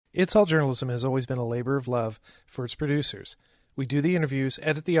It's All Journalism has always been a labor of love for its producers. We do the interviews,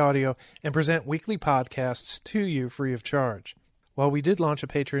 edit the audio, and present weekly podcasts to you free of charge. While we did launch a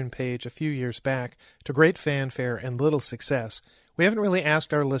Patreon page a few years back to great fanfare and little success, we haven't really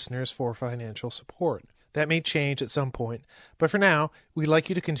asked our listeners for financial support. That may change at some point, but for now, we'd like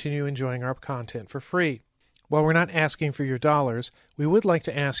you to continue enjoying our content for free. While we're not asking for your dollars, we would like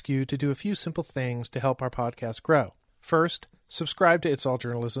to ask you to do a few simple things to help our podcast grow. First, subscribe to It's All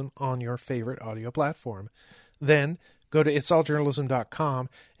Journalism on your favorite audio platform. Then, go to itsalljournalism.com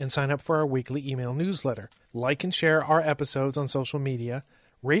and sign up for our weekly email newsletter. Like and share our episodes on social media.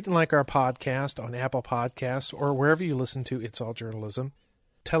 Rate and like our podcast on Apple Podcasts or wherever you listen to It's All Journalism.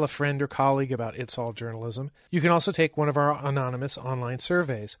 Tell a friend or colleague about It's All Journalism. You can also take one of our anonymous online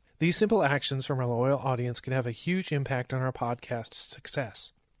surveys. These simple actions from our loyal audience can have a huge impact on our podcast's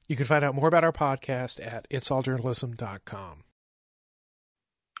success. You can find out more about our podcast at itsalljournalism.com.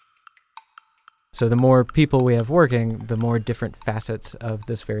 So the more people we have working, the more different facets of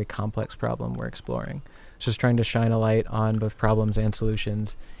this very complex problem we're exploring. Just trying to shine a light on both problems and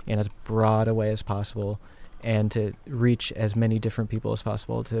solutions in as broad a way as possible, and to reach as many different people as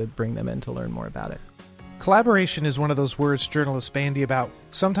possible to bring them in to learn more about it. Collaboration is one of those words journalists bandy about.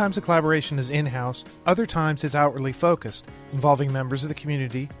 Sometimes a collaboration is in-house, other times it's outwardly focused, involving members of the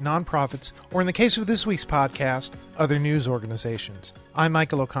community, nonprofits, or in the case of this week's podcast, other news organizations. I'm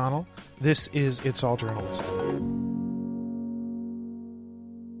Michael O'Connell. This is It's All Journalism.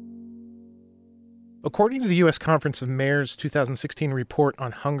 According to the U.S. Conference of Mayors' 2016 report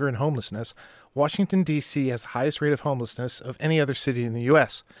on hunger and homelessness, Washington, D.C. has the highest rate of homelessness of any other city in the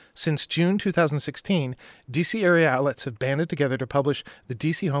U.S. Since June 2016, D.C. area outlets have banded together to publish the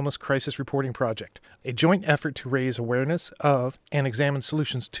D.C. Homeless Crisis Reporting Project, a joint effort to raise awareness of and examine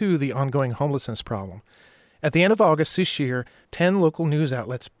solutions to the ongoing homelessness problem. At the end of August this year, 10 local news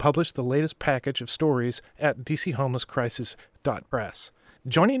outlets published the latest package of stories at dchomelesscrisis.press.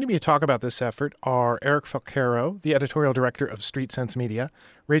 Joining me to talk about this effort are Eric Falquero, the editorial director of Street Sense Media,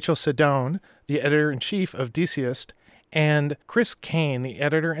 Rachel Sadon, the editor-in-chief of DCist, and Chris Cain, the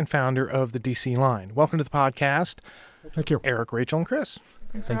editor and founder of the DC Line. Welcome to the podcast. Thank you. Eric, Rachel, and Chris.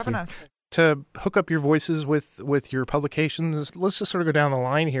 Thanks for having us. To hook up your voices with your publications, let's just sort of go down the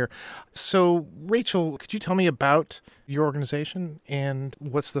line here. So, Rachel, could you tell me about your organization and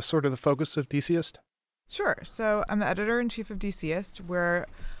what's the sort of the focus of DCist? Sure. So I'm the editor-in-chief of DCist. We're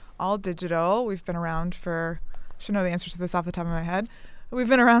all digital. We've been around I should know the answer to this off the top of my head. We've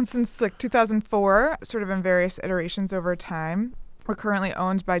been around since 2004, sort of in various iterations over time. We're currently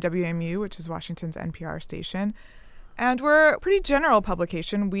owned by WMU, which is Washington's NPR station. And we're a pretty general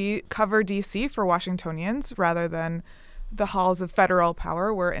publication. We cover DC for Washingtonians rather than the halls of federal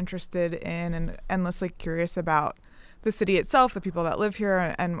power. We're interested in and endlessly curious about the city itself, the people that live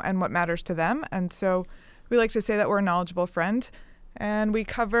here, and what matters to them. And so we like to say that we're a knowledgeable friend, and we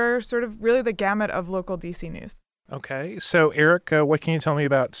cover sort of really the gamut of local DC news. Okay. So, Eric, what can you tell me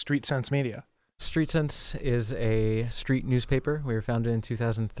about Street Sense Media? Street Sense is a street newspaper. We were founded in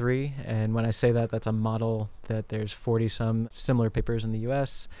 2003, and when I say that, that's a model that there's 40-some similar papers in the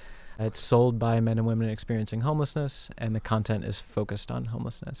U.S. It's sold by men and women experiencing homelessness, and the content is focused on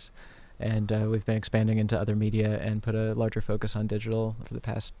homelessness. And we've been expanding into other media and put a larger focus on digital for the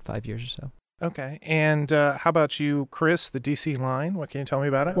past 5 years or so. Okay. And how about you, Chris, the DC Line? What can you tell me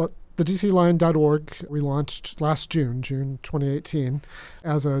about it? Well, the DCline.org, we launched last June 2018,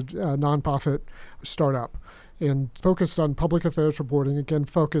 as a nonprofit startup and focused on public affairs reporting, again,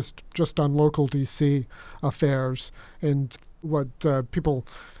 focused just on local DC affairs and what people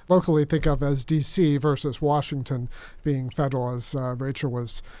locally think of as DC versus Washington being federal, as Rachel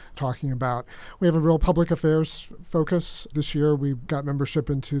was talking about. We have a real public affairs focus. This year we got membership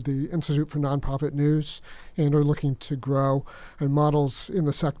into the Institute for Nonprofit News and are looking to grow. And models in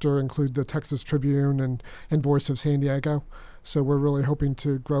the sector include the Texas Tribune and Voice of San Diego. So we're really hoping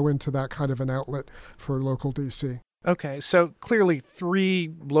to grow into that kind of an outlet for local DC. Okay, so clearly 3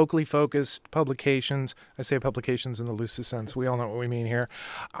 locally focused publications. I say publications in the loosest sense. We all know what we mean here.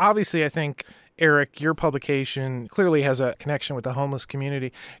 Obviously, I think, Eric, your publication clearly has a connection with the homeless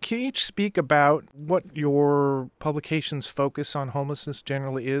community. Can you each speak about what your publication's focus on homelessness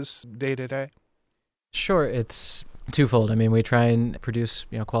generally is day to day? Sure, it's twofold. I mean, we try and produce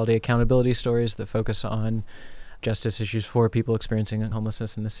quality accountability stories that focus on justice issues for people experiencing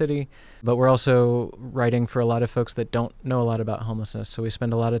homelessness in the city. But we're also writing for a lot of folks that don't know a lot about homelessness. So we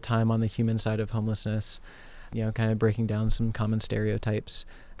spend a lot of time on the human side of homelessness, kind of breaking down some common stereotypes,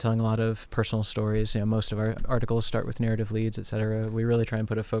 telling a lot of personal stories. Most of our articles start with narrative leads, et cetera. We really try and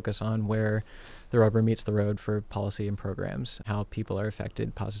put a focus on where the rubber meets the road for policy and programs, how people are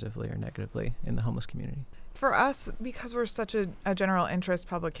affected positively or negatively in the homeless community. For us, because we're such a general interest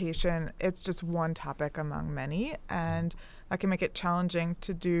publication, it's just one topic among many, and that can make it challenging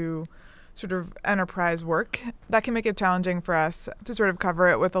to do sort of enterprise work. That can make it challenging for us to sort of cover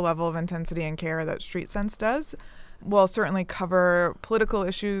it with the level of intensity and care that Street Sense does. We'll certainly cover political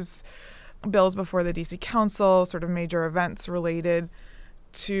issues, bills before the DC Council, sort of major events related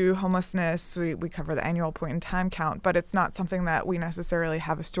to homelessness. We cover the annual point in time count, but it's not something that we necessarily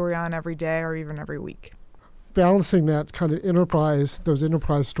have a story on every day or even every week. Balancing that kind of those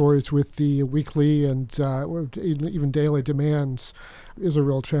enterprise stories with the weekly and even daily demands is a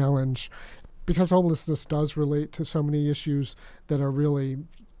real challenge, because homelessness does relate to so many issues that are really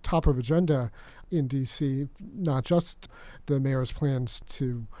top of agenda in DC, not just the mayor's plans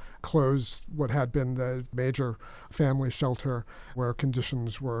to close what had been the major family shelter where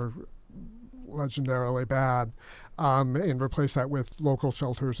conditions were legendarily bad, and replace that with local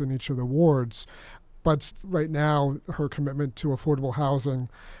shelters in each of the wards. But right now, her commitment to affordable housing,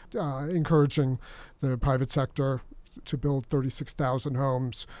 encouraging the private sector to build 36,000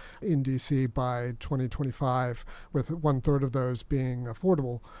 homes in D.C. by 2025, with 1/3 of those being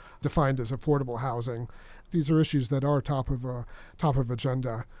affordable, defined as affordable housing. These are issues that are top of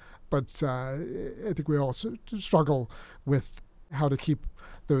agenda, but I think we also struggle with how to keep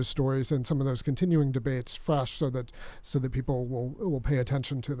those stories and some of those continuing debates fresh, so that people will pay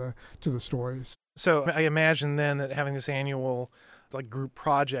attention to the stories. So I imagine then that having this annual group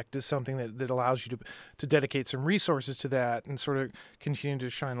project is something that allows you to dedicate some resources to that and sort of continue to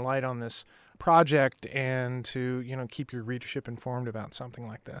shine light on this project and to keep your readership informed about something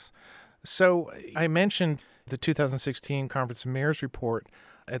like this. So I mentioned the 2016 Conference of Mayors report.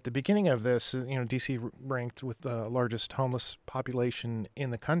 At the beginning of this, D.C. ranked with the largest homeless population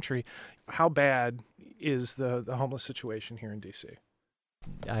in the country. How bad is the homeless situation here in D.C.?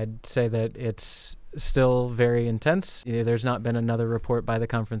 I'd say that it's still very intense. There's not been another report by the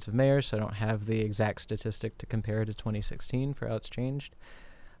Conference of Mayors, so I don't have the exact statistic to compare to 2016 for how it's changed.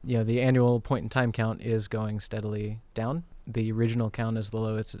 The annual point-in-time count is going steadily down. The regional count is the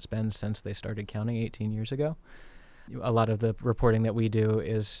lowest it's been since they started counting 18 years ago. A lot of the reporting that we do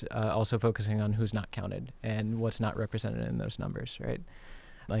is also focusing on who's not counted and what's not represented in those numbers, right?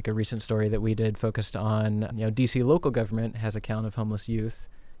 Like a recent story that we did focused on, DC local government has a count of homeless youth.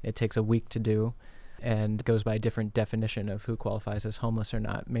 It takes a week to do and goes by a different definition of who qualifies as homeless or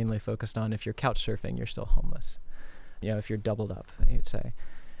not, mainly focused on if you're couch surfing, you're still homeless. If you're doubled up, you'd say.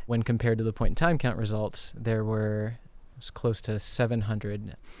 When compared to the point-in-time count results, there were close to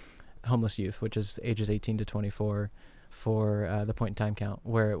 700 homeless youth, which is ages 18 to 24 for the point-in-time count,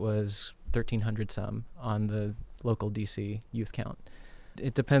 where it was 1,300 some on the local DC youth count.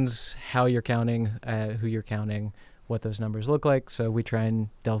 It depends how you're counting, who you're counting, what those numbers look like, so we try and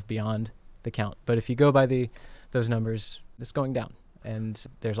delve beyond the count. But if you go by those numbers, it's going down. And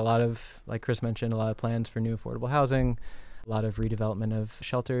there's a lot of, like Chris mentioned, a lot of plans for new affordable housing, a lot of redevelopment of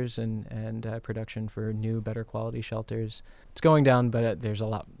shelters and production for new, better quality shelters. It's going down, but there's a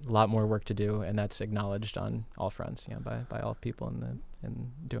lot more work to do, and that's acknowledged on all fronts, by all people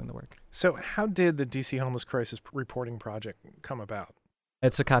in doing the work. So how did the DC Homeless Crisis Reporting Project come about?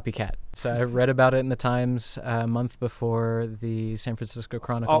 It's a copycat. So I read about it in the Times a month before the San Francisco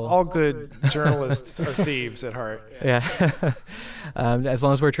Chronicle. All good journalists are thieves at heart. Yeah. As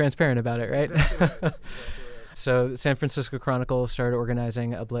long as we're transparent about it, right? Exactly. So the San Francisco Chronicle started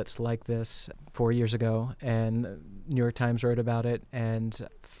organizing a blitz like this 4 years ago, and New York Times wrote about it, and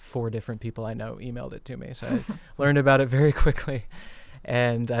 4 different people I know emailed it to me. So I learned about it very quickly.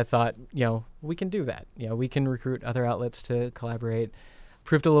 And I thought, we can do that. We can recruit other outlets to collaborate.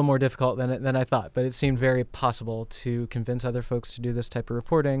 Proved a little more difficult than I thought, but it seemed very possible to convince other folks to do this type of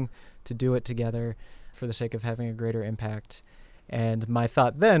reporting, to do it together for the sake of having a greater impact. And my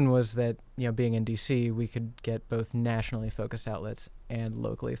thought then was that, being in DC, we could get both nationally focused outlets and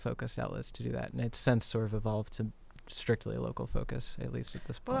locally focused outlets to do that. And it's since sort of evolved to strictly a local focus, at least at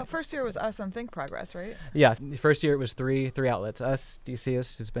this point. Well, that first year was us and Think Progress, right? Yeah, the first year it was three outlets. Us,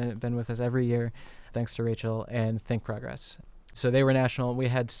 DCist, has been with us every year, thanks to Rachel, and Think Progress. So they were national. We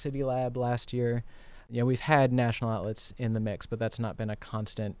had City Lab last year. We've had national outlets in the mix, but that's not been a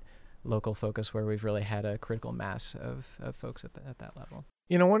constant local focus where we've really had a critical mass of folks at that level.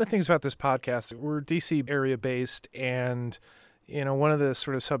 One of the things about this podcast, we're DC area based, and one of the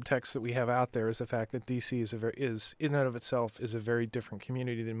sort of subtexts that we have out there is the fact that DC is in and of itself is a very different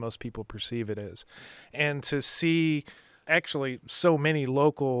community than most people perceive it is. And to see actually so many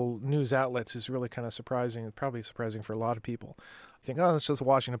local news outlets is really kind of surprising, probably surprising for a lot of people. I think, oh, it's just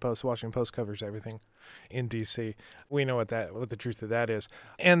Washington Post. Washington Post covers everything in DC. We know what the truth of that is.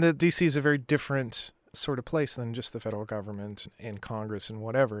 And that DC is a very different sort of place than just the federal government and Congress and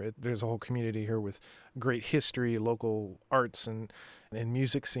whatever. There's a whole community here with great history, local arts and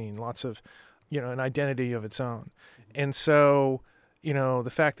music scene, lots of, an identity of its own. And so, the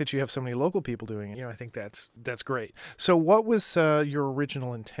fact that you have so many local people doing it, I think that's great. So what was your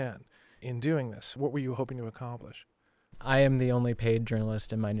original intent in doing this? What were you hoping to accomplish? I am the only paid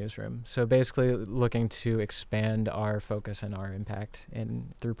journalist in my newsroom. So basically looking to expand our focus and our impact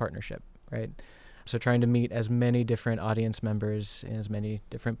through partnership, right? So trying to meet as many different audience members in as many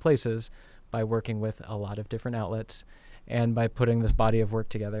different places by working with a lot of different outlets and by putting this body of work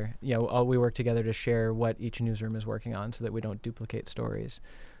together. We work together to share what each newsroom is working on so that we don't duplicate stories.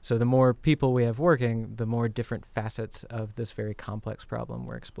 So the more people we have working, the more different facets of this very complex problem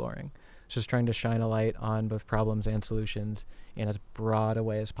we're exploring. Just trying to shine a light on both problems and solutions in as broad a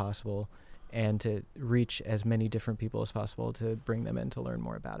way as possible and to reach as many different people as possible to bring them in to learn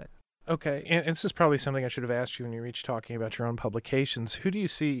more about it. Okay, and this is probably something I should have asked you when you were each talking about your own publications. Who do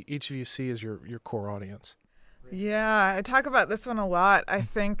each of you see as your core audience? Yeah, I talk about this one a lot. I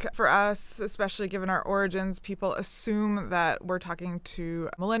think for us, especially given our origins, people assume that we're talking to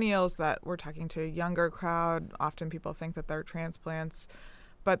millennials, that we're talking to a younger crowd. Often people think that they're transplants,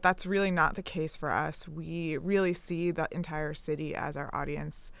 but that's really not the case for us. We really see the entire city as our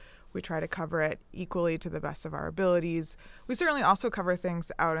audience. We try to cover it equally to the best of our abilities. We certainly also cover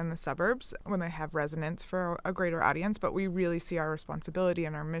things out in the suburbs when they have resonance for a greater audience, but we really see our responsibility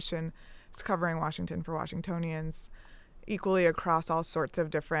and our mission is covering Washington for Washingtonians equally across all sorts of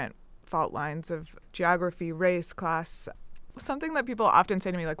different fault lines of geography, race, class. Something that people often say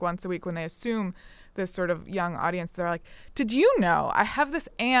to me like once a week when they assume this sort of young audience, they're like, did you know I have this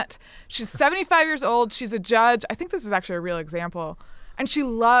aunt? She's 75 years old. She's a judge. I think this is actually a real example. And she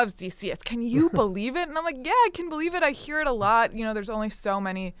loves DCist. Can you believe it? And I'm like, yeah, I can believe it. I hear it a lot. There's only so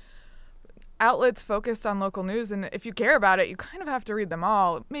many outlets focused on local news. And if you care about it, you kind of have to read them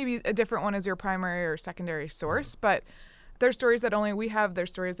all. Maybe a different one is your primary or secondary source. But there's stories that only we have. There's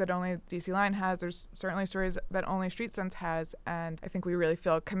stories that only DC Line has. There's certainly stories that only Street Sense has. And I think we really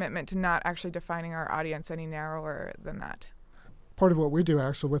feel a commitment to not actually defining our audience any narrower than that. Part of what we do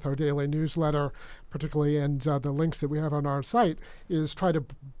actually with our daily newsletter, particularly, and the links that we have on our site, is try to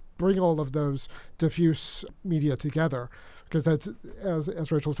bring all of those diffuse media together. Because that's,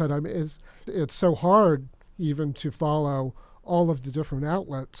 as Rachel said, it's so hard even to follow all of the different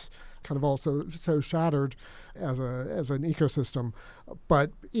outlets, kind of also so shattered as an ecosystem.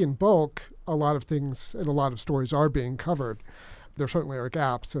 But in bulk, a lot of things and a lot of stories are being covered. There certainly are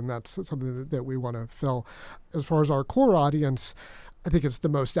gaps, and that's something that we want to fill. As far as our core audience, I think it's the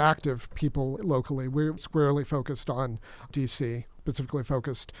most active people locally. We're squarely focused on DC, specifically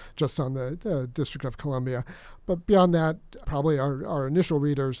focused just on the District of Columbia. But beyond that, probably our initial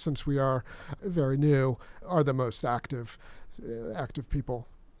readers, since we are very new, are the most active people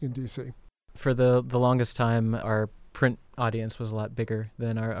in DC. For the longest time, our print audience was a lot bigger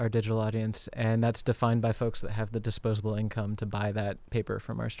than our digital audience, and that's defined by folks that have the disposable income to buy that paper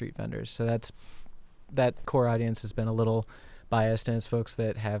from our street vendors. So that core audience has been a little biased, and it's folks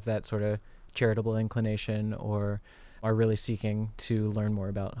that have that sort of charitable inclination or are really seeking to learn more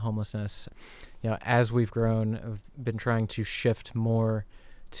about homelessness. As we've grown, I've been trying to shift more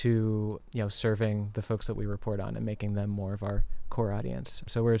to serving the folks that we report on and making them more of our core audience.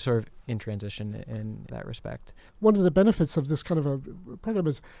 So we're sort of in transition in that respect. One of the benefits of this kind of a program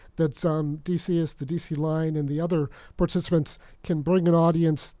is that DCist, the DC Line, and the other participants can bring an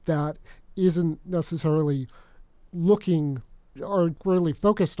audience that isn't necessarily looking or really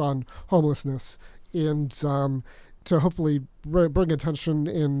focused on homelessness, and to hopefully bring attention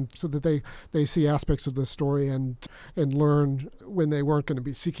in so that they see aspects of the story and learn when they weren't going to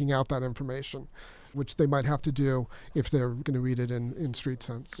be seeking out that information, which they might have to do if they're going to read it in Street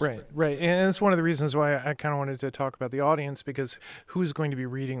Sense. Right. And it's one of the reasons why I kind of wanted to talk about the audience, because who's going to be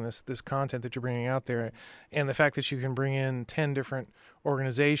reading this content that you're bringing out there? And the fact that you can bring in 10 different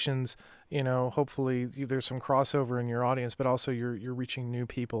organizations, hopefully there's some crossover in your audience, but also you're reaching new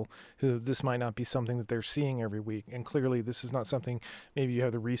people who this might not be something that they're seeing every week. And clearly this is not something maybe you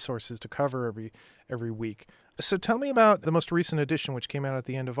have the resources to cover every week. So tell me about the most recent edition, which came out at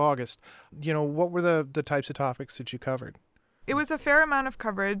the end of August. What were the types of topics that you covered? It was a fair amount of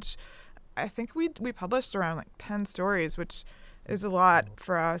coverage. I think we published around 10 stories, which is a lot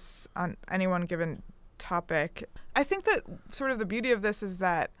for us on any one given topic. I think that sort of the beauty of this is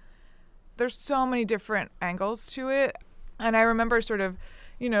that there's so many different angles to it. And I remember sort of,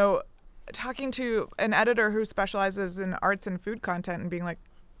 talking to an editor who specializes in arts and food content and being like,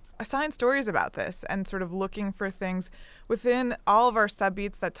 assign stories about this, and sort of looking for things within all of our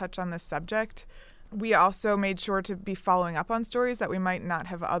subbeats that touch on this subject. We also made sure to be following up on stories that we might not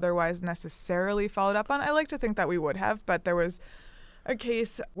have otherwise necessarily followed up on. I like to think that we would have, but there was a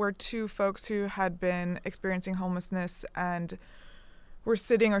case where two folks who had been experiencing homelessness and were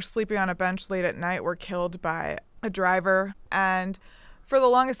sitting or sleeping on a bench late at night were killed by a driver. And for the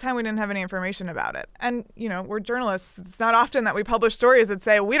longest time, we didn't have any information about it. And, we're journalists. It's not often that we publish stories that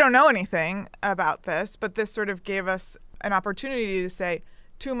say, we don't know anything about this, but this sort of gave us an opportunity to say,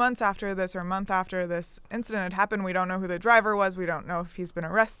 2 months after this or a month after this incident had happened, we don't know who the driver was. We don't know if he's been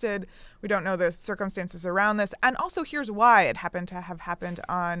arrested. We don't know the circumstances around this. And also, here's why it happened to have happened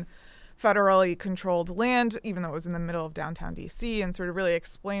on federally controlled land, even though it was in the middle of downtown D.C., and sort of really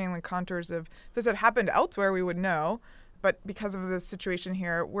explaining the contours of if this had happened elsewhere, we would know. But because of this situation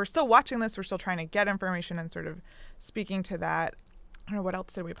here, we're still watching this. We're still trying to get information and sort of speaking to that. I don't know, what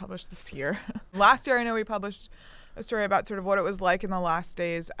else did we publish this year? Last year, I know we published a story about sort of what it was like in the last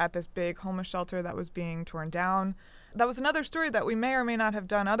days at this big homeless shelter that was being torn down. That was another story that we may or may not have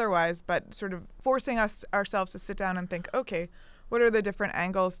done otherwise, but sort of forcing ourselves to sit down and think, okay, what are the different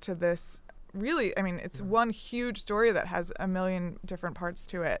angles to this? Really, I mean, it's one huge story that has a million different parts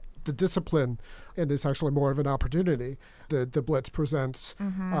to it. The discipline, and it's actually more of an opportunity that the Blitz presents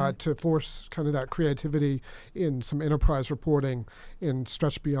to force kind of that creativity in some enterprise reporting and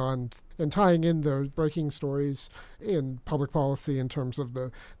stretch beyond and tying in the breaking stories in public policy in terms of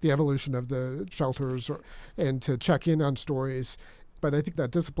the evolution of the shelters and to check in on stories. But I think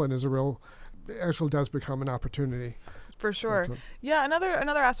that discipline is actually does become an opportunity. For sure. Yeah,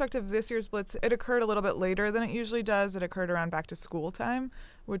 another aspect of this year's Blitz, it occurred a little bit later than it usually does. It occurred around back to school time,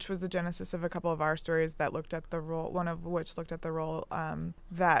 which was the genesis of a couple of our stories that looked at the role, one of which looked at the role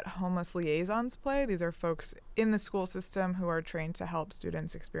that homeless liaisons play. These are folks in the school system who are trained to help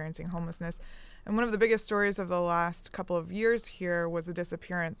students experiencing homelessness. And one of the biggest stories of the last couple of years here was the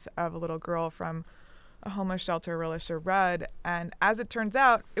disappearance of a little girl from a homeless shelter, Relisha Rudd. And as it turns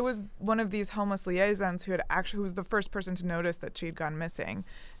out, it was one of these homeless liaisons who was the first person to notice that she'd gone missing.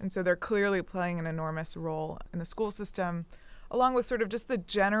 And so they're clearly playing an enormous role in the school system, along with sort of just the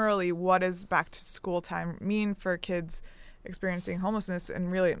generally what does back to school time mean for kids experiencing homelessness.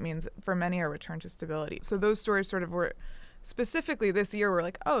 And really it means for many a return to stability. So those stories sort of were specifically this year, we're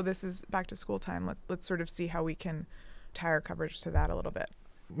like, oh, this is back to school time. Let's sort of see how we can tie our coverage to that a little bit.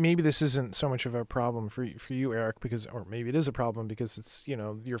 Maybe this isn't so much of a problem for you, Eric, or maybe it is a problem because it's,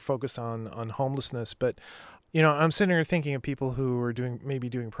 you're focused on homelessness. But, I'm sitting here thinking of people who are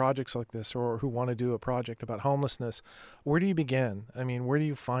doing projects like this or who want to do a project about homelessness. Where do you begin? I mean, where do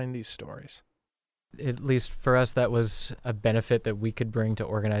you find these stories? At least for us, that was a benefit that we could bring to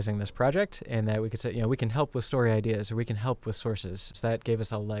organizing this project, and that we could say, we can help with story ideas or we can help with sources. So that gave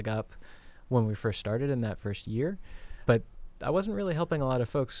us a leg up when we first started in that first year. But I wasn't really helping a lot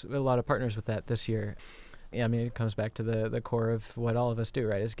of partners with that this year. I mean, it comes back to the core of what all of us do,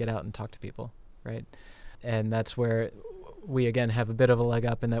 right, is get out and talk to people, right? And that's where we, again, have a bit of a leg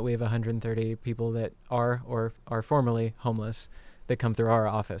up in that we have 130 people that are or are formerly homeless that come through our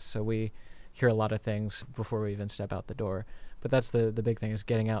office. So we hear a lot of things before we even step out the door. But that's the big thing, is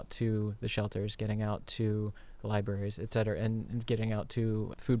getting out to the shelters, getting out to the libraries, et cetera, and getting out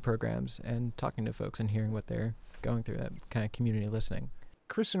to food programs and talking to folks and hearing what they're going through, that kind of community listening.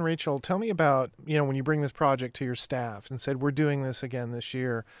 Chris and Rachel, tell me about, when you bring this project to your staff and said, we're doing this again this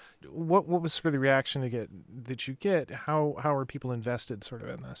year, what was sort of the reaction that you get? How are people invested sort of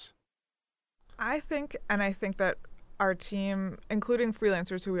in this? I think that our team, including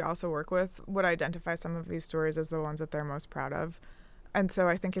freelancers who we also work with, would identify some of these stories as the ones that they're most proud of. And so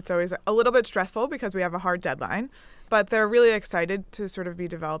I think it's always a little bit stressful because we have a hard deadline, but they're really excited to sort of be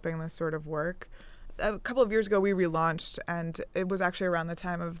developing this sort of work. A couple of years ago, we relaunched, and it was actually around the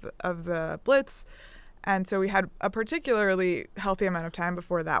time of the Blitz. And so we had a particularly healthy amount of time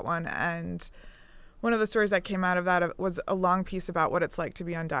before that one. And one of the stories that came out of that was a long piece about what it's like to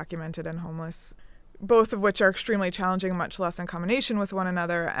be undocumented and homeless, both of which are extremely challenging, much less in combination with one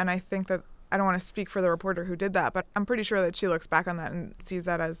another. And I think that, I don't want to speak for the reporter who did that, but I'm pretty sure that she looks back on that and sees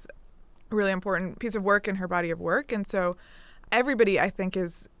that as a really important piece of work in her body of work. And so everybody, I think,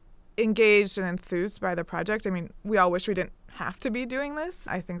 is engaged and enthused by the project. I mean, we all wish we didn't have to be doing this.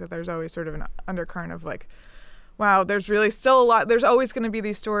 I think that there's always sort of an undercurrent of like, wow, there's really still a lot. There's always going to be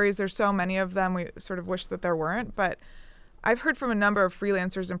these stories. There's so many of them. We sort of wish that there weren't. But I've heard from a number of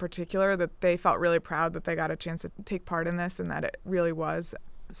freelancers in particular that they felt really proud that they got a chance to take part in this and that it really was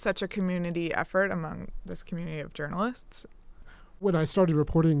such a community effort among this community of journalists. When I started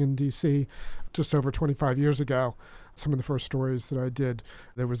reporting in D.C. just over 25 years ago, some of the first stories that I did,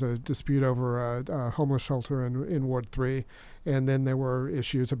 there was a dispute over a homeless shelter in Ward 3, and then there were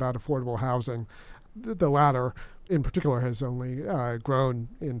issues about affordable housing. The latter, in particular, has only grown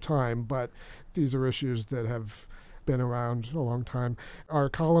in time, but these are issues that have been around a long time. Our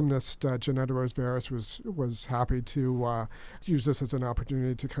columnist, Janetta Rose Barris, was happy to use this as an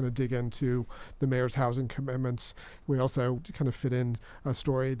opportunity to kind of dig into the mayor's housing commitments. We also kind of fit in a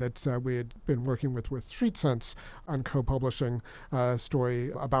story that we had been working with Street Sense on co-publishing a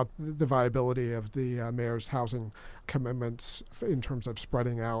story about the viability of the mayor's housing commitments in terms of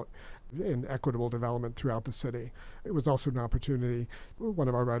spreading out in equitable development throughout the city. It was also an opportunity. One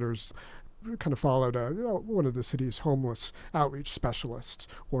of our writers kind of followed one of the city's homeless outreach specialists,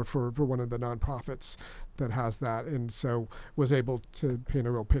 or for one of the nonprofits that has that, and so was able to paint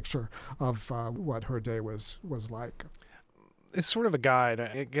a real picture of what her day was like. It's sort of a guide,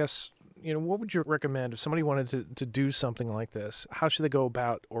 I guess. What would you recommend if somebody wanted to do something like this? How should they go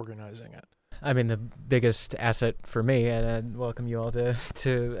about organizing it? I mean, the biggest asset for me, and I'd welcome you all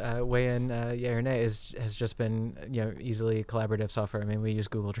to weigh in, yay or nay, has just been easily collaborative software. I mean, we use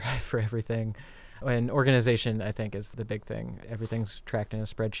Google Drive for everything. And organization, I think, is the big thing. Everything's tracked in a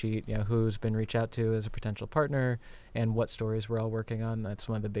spreadsheet. Who's been reached out to as a potential partner, and what stories we're all working on. That's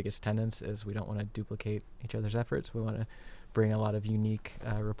one of the biggest tenets. Is we don't want to duplicate each other's efforts. We want to bring a lot of unique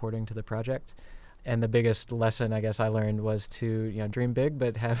reporting to the project. And the biggest lesson I guess I learned was to dream big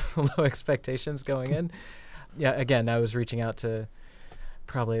but have low expectations going in. Again, I was reaching out to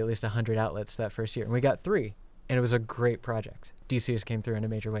probably at least 100 outlets that first year, and we got 3, and it was a great project. DCist came through in a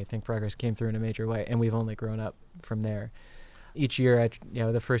major way. Think Progress came through in a major way, and we've only grown up from there. Each year,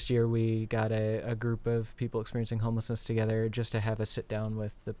 the first year we got a group of people experiencing homelessness together just to have a sit down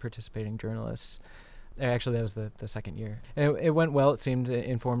with the participating journalists. Actually, that was the second year. And it went well. It seemed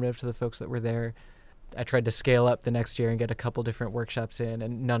informative to the folks that were there. I tried to scale up the next year and get a couple different workshops in,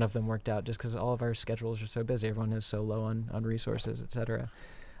 and none of them worked out just because all of our schedules are so busy. Everyone is so low on resources, et cetera.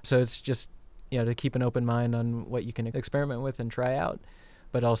 So it's just, to keep an open mind on what you can experiment with and try out,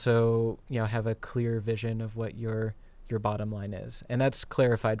 but also, have a clear vision of what your bottom line is. And that's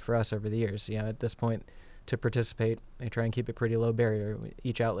clarified for us over the years. At this point, to participate, I try and keep it pretty low barrier.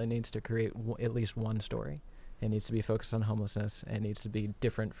 Each outlet needs to create at least one story. It needs to be focused on homelessness, and it needs to be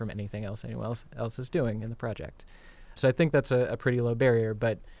different from anything else anyone else is doing in the project. So I think that's a pretty low barrier,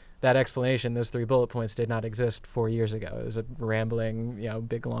 but that explanation, those 3 bullet points, did not exist 4 years ago. It was a rambling,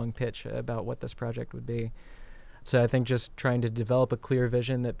 big, long pitch about what this project would be. So I think just trying to develop a clear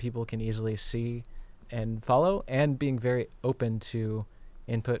vision that people can easily see and follow, and being very open to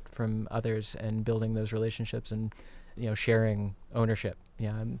input from others and building those relationships and, sharing ownership.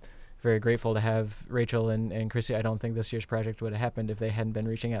 I'm very grateful to have Rachel and Chrissy. I don't think this year's project would have happened if they hadn't been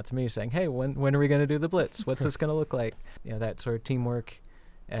reaching out to me saying, hey, when are we going to do the Blitz? What's this going to look like? That sort of teamwork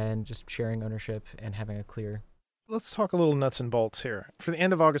and just sharing ownership and having a clear... Let's talk a little nuts and bolts here. For the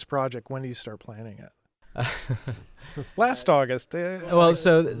end of August project, when do you start planning it? Last August. Well,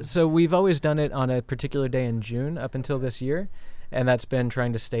 so we've always done it on a particular day in June up until this year, and that's been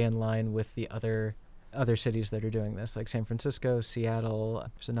trying to stay in line with the other cities that are doing this, like San Francisco, Seattle.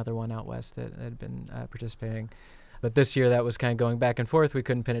 There's another one out west that had been participating. But this year that was kind of going back and forth. We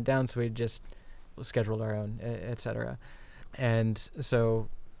couldn't pin it down, so we just scheduled our own, et cetera. And so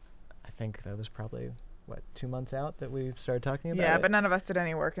I think that was probably, 2 months out that we started talking about it? But none of us did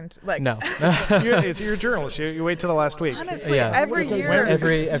any work. No. You're a journalist. You wait till the last week. Honestly, every year.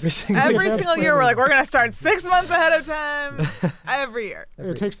 Every single year we're like, we're going to start 6 months ahead of time. Every year.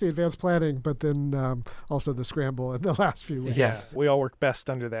 It takes the advanced planning, but then also the scramble in the last few weeks. Yes. We all work best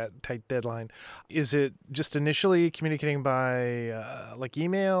under that tight deadline. Is it just initially communicating by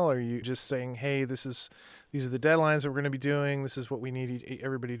email? Or are you just saying, hey, these are the deadlines that we're going to be doing. This is what we need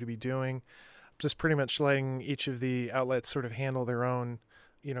everybody to be doing. Just pretty much letting each of the outlets sort of handle their own,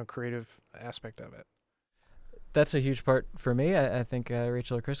 creative aspect of it. That's a huge part for me. I think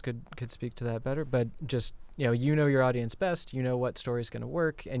Rachel or Chris could speak to that better. But just, your audience best. You know what story is going to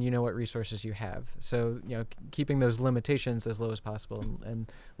work, and you know what resources you have. So, keeping those limitations as low as possible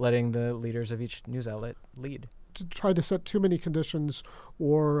and letting the leaders of each news outlet lead. To try to set too many conditions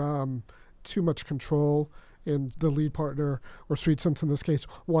or too much control and the lead partner, or StreetSense in this case,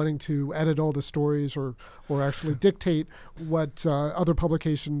 wanting to edit all the stories or actually dictate what other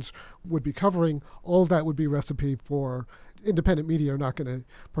publications would be covering, all of that would be recipe for independent media are not going to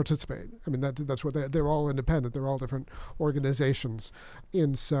participate. I mean, that's what they're all independent. They're all different organizations.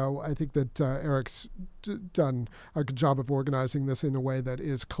 And so I think that Eric's done a good job of organizing this in a way that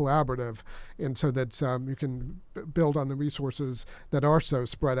is collaborative, and so that you can build on the resources that are so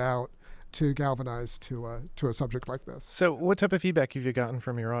spread out to galvanize to a subject like this. So what type of feedback have you gotten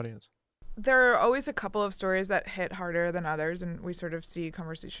from your audience? There are always a couple of stories that hit harder than others, and we sort of see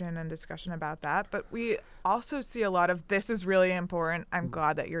conversation and discussion about that. But we also see a lot of, this is really important, I'm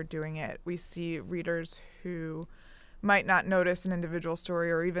glad that you're doing it. We see readers who might not notice an individual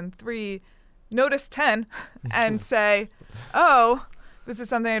story or even 3, notice 10 and say, oh, this is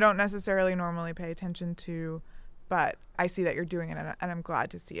something I don't necessarily normally pay attention to, but I see that you're doing it, and I'm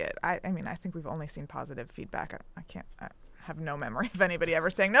glad to see it. I mean, I think we've only seen positive feedback. I have no memory of anybody ever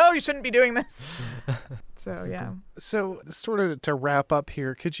saying, no, you shouldn't be doing this. So, yeah. So sort of to wrap up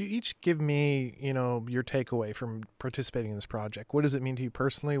here, could you each give me, your takeaway from participating in this project? What does it mean to you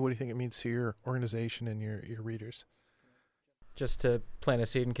personally? What do you think it means to your organization and your readers? Just to plant a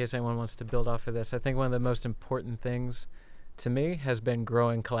seed in case anyone wants to build off of this, I think one of the most important things to me has been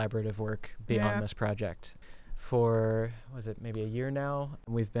growing collaborative work beyond this project. For, maybe a year now,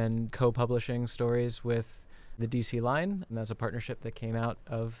 we've been co-publishing stories with the DC line, and that's a partnership that came out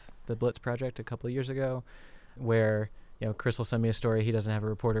of the Blitz project a couple of years ago, where Chris will send me a story he doesn't have a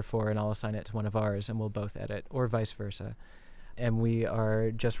reporter for, and I'll assign it to one of ours, and we'll both edit, or vice versa. And we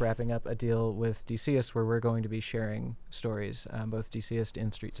are just wrapping up a deal with DCist where we're going to be sharing stories, both DCist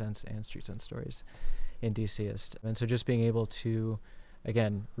in StreetSense and StreetSense stories in DCist. And so just being able to,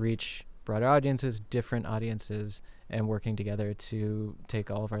 again, reach broader audiences, different audiences, and working together to take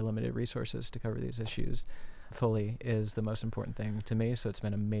all of our limited resources to cover these issues fully is the most important thing to me. So it's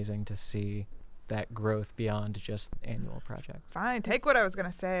been amazing to see that growth beyond just annual projects. Fine, take what I was going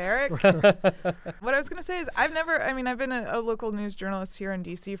to say, Eric. What I was going to say is I've been a local news journalist here in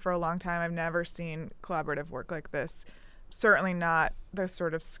DC for a long time. I've never seen collaborative work like this. Certainly not the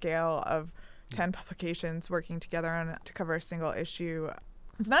sort of scale of 10 publications working together to cover a single issue.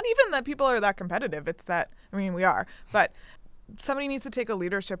 It's not even that people are that competitive. It's that, we are, but somebody needs to take a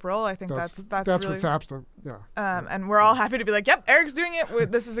leadership role. I think that's really what's happening. Yeah. And we're all happy to be like, yep, Eric's doing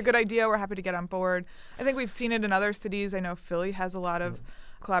it. This is a good idea. We're happy to get on board. I think we've seen it in other cities. I know Philly has a lot of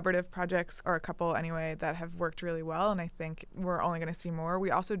collaborative projects, or a couple anyway, that have worked really well. And I think we're only going to see more.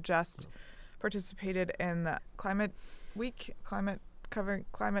 We also just participated in the Climate Week, covering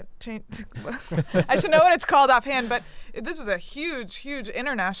climate change. I should know what it's called offhand, but this was a huge, huge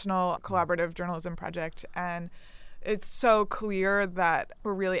international collaborative journalism project. And it's so clear that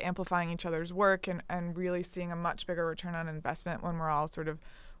we're really amplifying each other's work and really seeing a much bigger return on investment when we're all sort of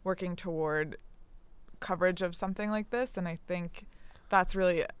working toward coverage of something like this. And I think that's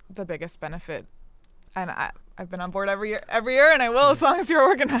really the biggest benefit. And I've been on board every year, and I will as long as you're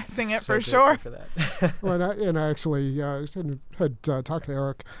organizing it, for sure. For that. Well, and I actually had talked to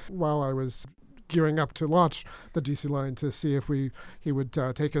Eric while I was gearing up to launch the DC line to see if he would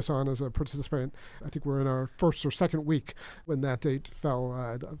take us on as a participant. I think we're in our first or second week when that date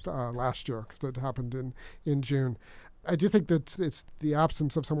fell last year, because it happened in June. I do think that it's the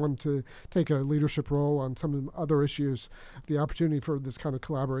absence of someone to take a leadership role on some other issues, the opportunity for this kind of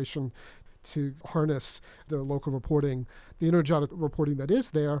collaboration to harness the local reporting, the energetic reporting that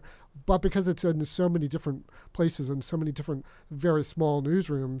is there, but because it's in so many different places and so many different very small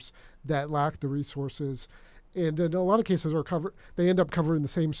newsrooms that lack the resources. And in a lot of cases they end up covering the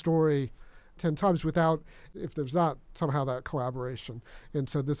same story 10 times if there's not somehow that collaboration. And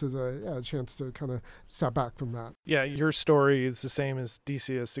so this is a chance to kind of step back from that. Yeah, your story is the same as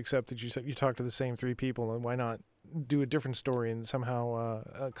DCist, except that you talk to the same 3 people, and why not do a different story and somehow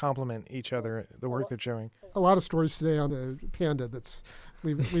complement each other, the work they're showing? A lot of stories today on the Panda that's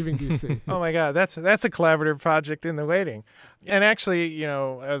leaving DC. Oh my God, that's a collaborative project in the waiting. And actually,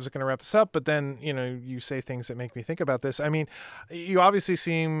 I was going to wrap this up, but then, you say things that make me think about this. I mean, you obviously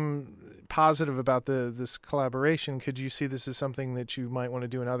seem positive about this collaboration. Could you see this as something that you might want to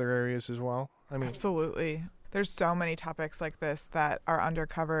do in other areas as well? I mean, absolutely. There's so many topics like this that are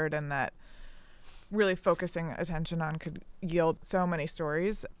undercovered and that really focusing attention on could yield so many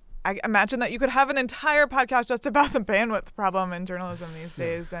stories. I imagine that you could have an entire podcast just about the bandwidth problem in journalism these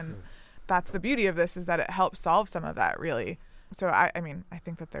days. And that's the beauty of this, is that it helps solve some of that, really. So I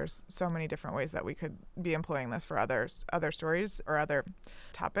think that there's so many different ways that we could be employing this for other stories or other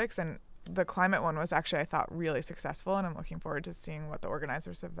topics. And the climate one was actually, I thought, really successful. And I'm looking forward to seeing what the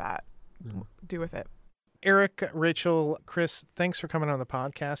organizers of that do with it. Eric, Rachel, Chris, thanks for coming on the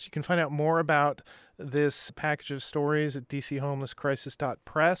podcast. You can find out more about this package of stories at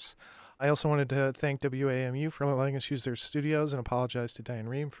dchomelesscrisis.press. I also wanted to thank WAMU for letting us use their studios and apologize to Diane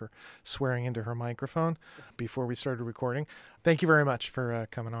Ream for swearing into her microphone before we started recording. Thank you very much for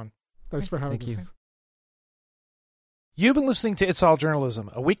coming on. Thanks for having Thank you. us. You've been listening to It's All Journalism,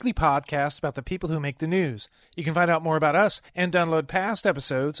 a weekly podcast about the people who make the news. You can find out more about us and download past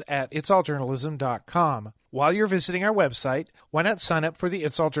episodes at itsalljournalism.com. While you're visiting our website, why not sign up for the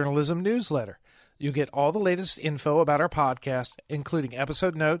It's All Journalism newsletter? You'll get all the latest info about our podcast, including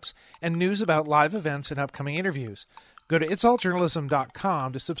episode notes and news about live events and upcoming interviews. Go to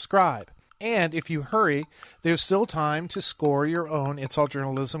itsalljournalism.com to subscribe. And if you hurry, there's still time to score your own It's All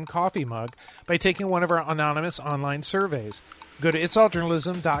Journalism coffee mug by taking one of our anonymous online surveys. Go to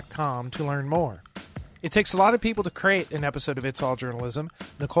itsalljournalism.com to learn more. It takes a lot of people to create an episode of It's All Journalism.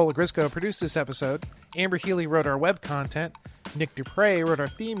 Nicole Grisco produced this episode. Amber Healy wrote our web content. Nick Dupre wrote our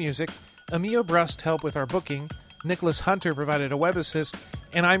theme music. Emil Brust helped with our booking. Nicholas Hunter provided a web assist.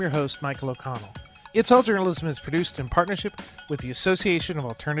 And I'm your host, Michael O'Connell. It's All Journalism is produced in partnership with the Association of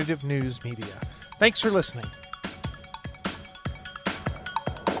Alternative News Media. Thanks for listening.